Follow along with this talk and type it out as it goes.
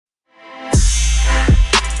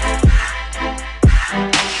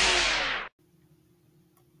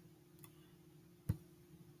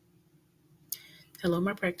Hello,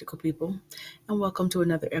 my practical people, and welcome to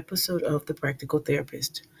another episode of The Practical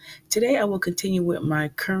Therapist. Today, I will continue with my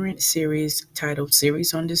current series titled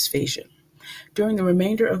Series on Dysphagia. During the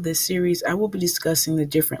remainder of this series, I will be discussing the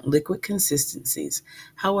different liquid consistencies.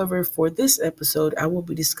 However, for this episode, I will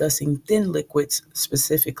be discussing thin liquids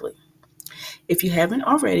specifically. If you haven't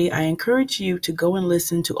already, I encourage you to go and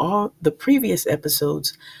listen to all the previous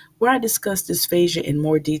episodes where I discuss dysphagia in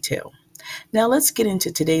more detail. Now, let's get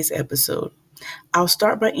into today's episode. I'll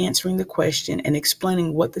start by answering the question and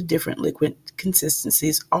explaining what the different liquid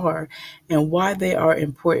consistencies are and why they are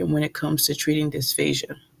important when it comes to treating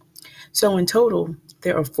dysphagia. So, in total,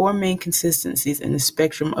 there are four main consistencies in the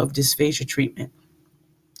spectrum of dysphagia treatment.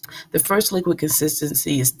 The first liquid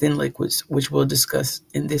consistency is thin liquids, which we'll discuss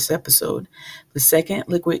in this episode. The second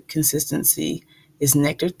liquid consistency is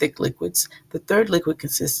nectar thick liquids. The third liquid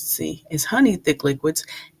consistency is honey thick liquids.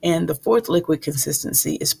 And the fourth liquid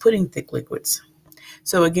consistency is pudding thick liquids.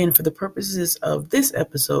 So again, for the purposes of this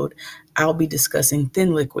episode, I'll be discussing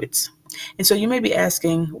thin liquids. And so you may be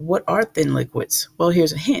asking, what are thin liquids? Well,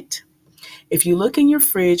 here's a hint. If you look in your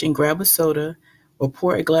fridge and grab a soda, or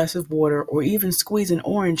pour a glass of water, or even squeeze an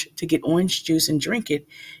orange to get orange juice and drink it,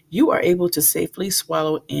 you are able to safely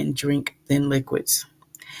swallow and drink thin liquids.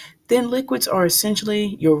 Thin liquids are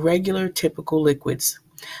essentially your regular, typical liquids.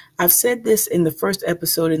 I've said this in the first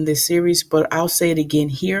episode in this series, but I'll say it again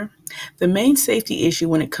here. The main safety issue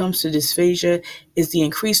when it comes to dysphagia is the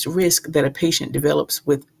increased risk that a patient develops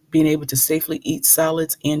with being able to safely eat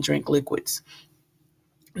solids and drink liquids.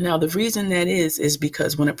 Now, the reason that is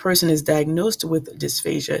because when a person is diagnosed with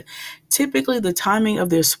dysphagia, typically the timing of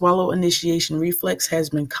their swallow initiation reflex has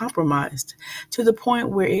been compromised to the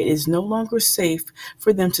point where it is no longer safe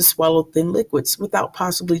for them to swallow thin liquids without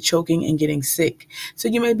possibly choking and getting sick. So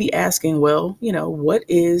you may be asking, well, what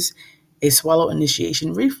is a swallow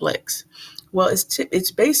initiation reflex? Well,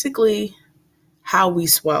 it's basically how we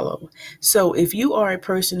swallow. So if you are a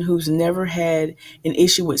person who's never had an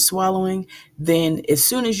issue with swallowing, then as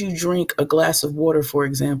soon as you drink a glass of water, for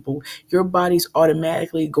example, your body's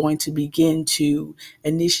automatically going to begin to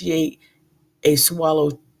initiate a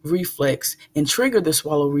swallow reflex and trigger the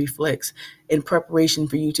swallow reflex in preparation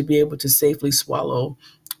for you to be able to safely swallow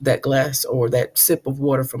that glass or that sip of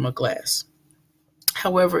water from a glass.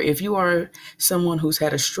 However, if you are someone who's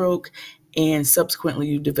had a stroke and subsequently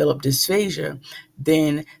you develop dysphagia,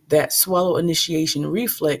 then that swallow initiation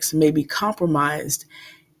reflex may be compromised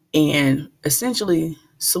and essentially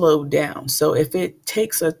slowed down. So if it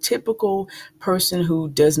takes a typical person who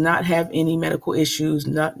does not have any medical issues,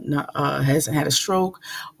 hasn't had a stroke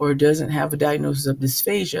or doesn't have a diagnosis of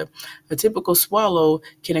dysphagia, a typical swallow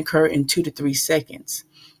can occur in 2 to 3 seconds.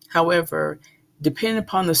 However, depending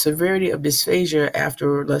upon the severity of dysphagia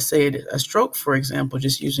after, let's say, a stroke, for example,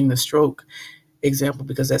 just using the stroke example,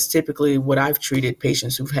 because that's typically what I've treated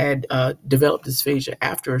patients who've had developed dysphagia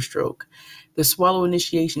after a stroke. The swallow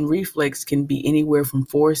initiation reflex can be anywhere from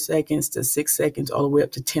 4 seconds to 6 seconds, all the way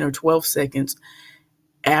up to 10 or 12 seconds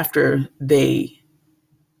after they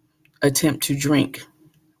attempt to drink,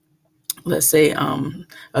 let's say,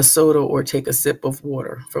 a soda or take a sip of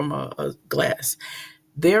water from a glass.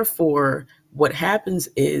 Therefore, what happens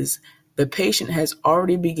is the patient has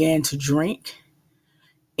already began to drink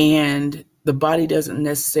and the body doesn't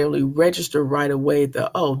necessarily register right away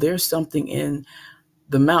that, oh, there's something in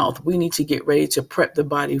the mouth. We need to get ready to prep the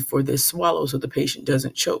body for this swallow so the patient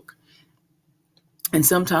doesn't choke. And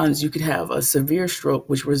sometimes you could have a severe stroke,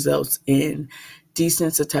 which results in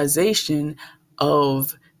desensitization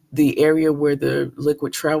of the area where the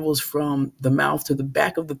liquid travels from the mouth to the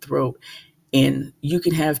back of the throat. And you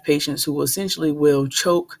can have patients who essentially will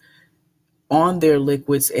choke on their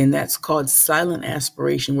liquids, and that's called silent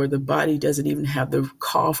aspiration, where the body doesn't even have the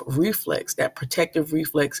cough reflex, that protective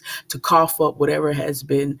reflex to cough up whatever has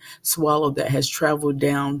been swallowed that has traveled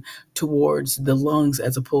down towards the lungs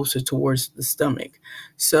as opposed to towards the stomach.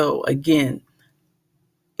 So again,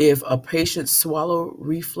 if a patient's swallow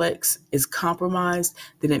reflex is compromised,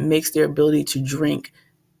 then it makes their ability to drink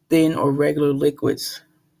thin or regular liquids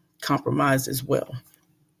compromised as well.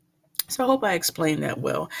 So I hope I explained that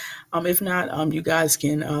well. If not, you guys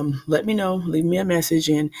can let me know, leave me a message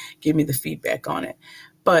and give me the feedback on it.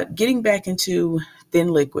 But getting back into thin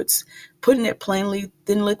liquids, putting it plainly,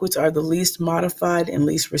 thin liquids are the least modified and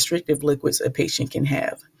least restrictive liquids a patient can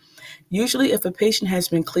have. Usually, if a patient has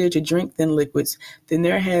been cleared to drink thin liquids, then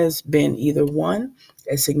there has been either one,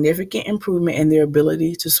 a significant improvement in their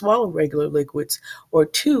ability to swallow regular liquids, or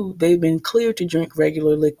two, they've been cleared to drink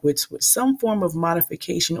regular liquids with some form of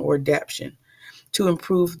modification or adaptation to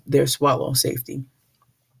improve their swallow safety.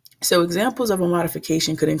 So examples of a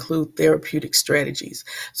modification could include therapeutic strategies.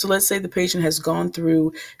 So let's say the patient has gone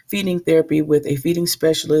through feeding therapy with a feeding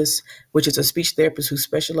specialist, which is a speech therapist who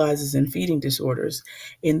specializes in feeding disorders,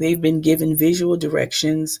 and they've been given visual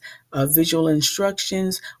directions, visual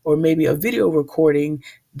instructions, or maybe a video recording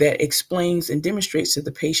that explains and demonstrates to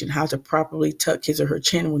the patient how to properly tuck his or her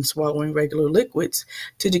chin when swallowing regular liquids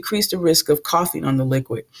to decrease the risk of coughing on the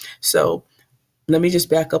liquid. So let me just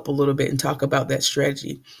back up a little bit and talk about that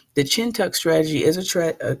strategy. The chin tuck strategy is a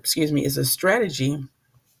strategy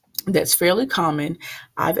that's fairly common.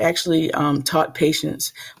 I've actually taught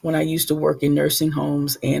patients when I used to work in nursing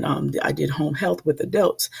homes, and I did home health with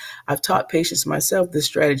adults. I've taught patients myself this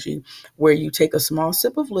strategy where you take a small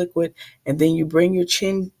sip of liquid and then you bring your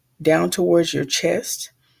chin down towards your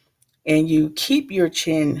chest and you keep your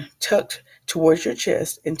chin tucked towards your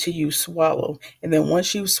chest until you swallow. And then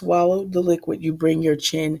once you've swallowed the liquid, you bring your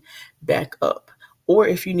chin back up. Or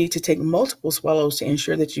if you need to take multiple swallows to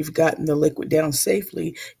ensure that you've gotten the liquid down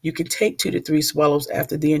safely, you can take 2 to 3 swallows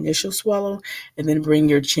after the initial swallow and then bring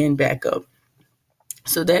your chin back up.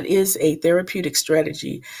 So that is a therapeutic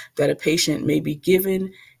strategy that a patient may be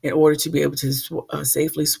given in order to be able to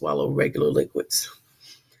safely swallow regular liquids.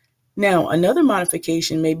 Now, another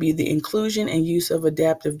modification may be the inclusion and use of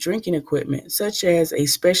adaptive drinking equipment, such as a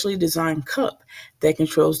specially designed cup that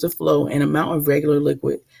controls the flow and amount of regular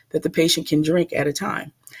liquid that the patient can drink at a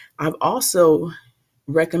time. I've also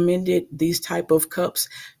recommended these type of cups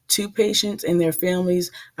to patients and their families.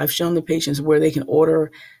 I've shown the patients where they can order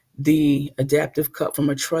the adaptive cup from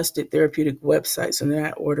a trusted therapeutic website, so they're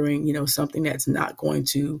not ordering, something that's not going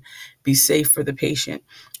to be safe for the patient.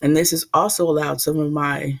 And this has also allowed some of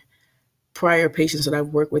my prior patients that I've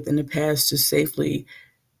worked with in the past to safely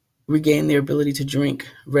regain their ability to drink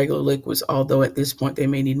regular liquids, although at this point they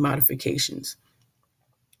may need modifications.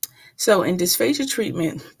 So in dysphagia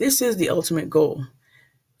treatment, this is the ultimate goal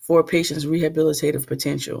for a patient's rehabilitative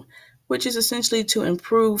potential, which is essentially to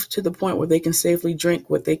improve to the point where they can safely drink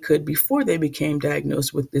what they could before they became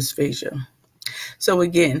diagnosed with dysphagia. So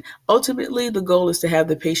again, ultimately, the goal is to have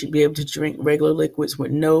the patient be able to drink regular liquids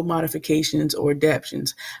with no modifications or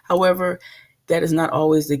adaptions. However, that is not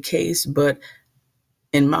always the case, but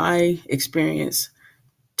in my experience,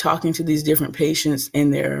 talking to these different patients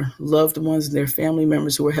and their loved ones and their family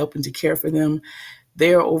members who are helping to care for them,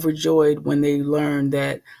 they are overjoyed when they learn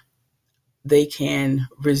that they can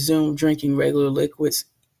resume drinking regular liquids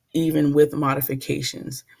even with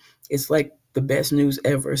modifications. It's like the best news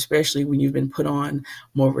ever, especially when you've been put on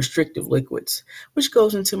more restrictive liquids, which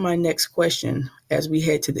goes into my next question as we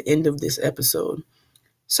head to the end of this episode.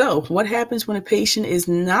 So, what happens when a patient is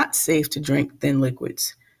not safe to drink thin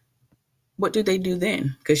liquids? What do they do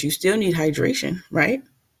then? Because you still need hydration, right?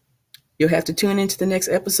 You'll have to tune into the next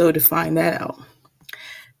episode to find that out.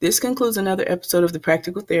 This concludes another episode of The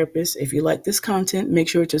Practical Therapist. If you like this content, make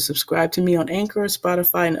sure to subscribe to me on Anchor,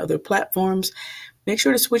 Spotify, and other platforms. Make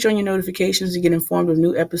sure to switch on your notifications to get informed of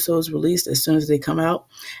new episodes released as soon as they come out.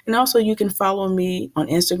 And also, you can follow me on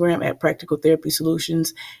Instagram at Practical Therapy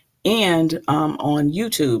Solutions and on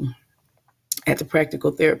YouTube at The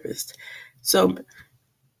Practical Therapist. So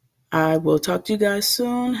I will talk to you guys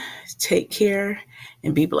soon. Take care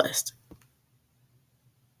and be blessed.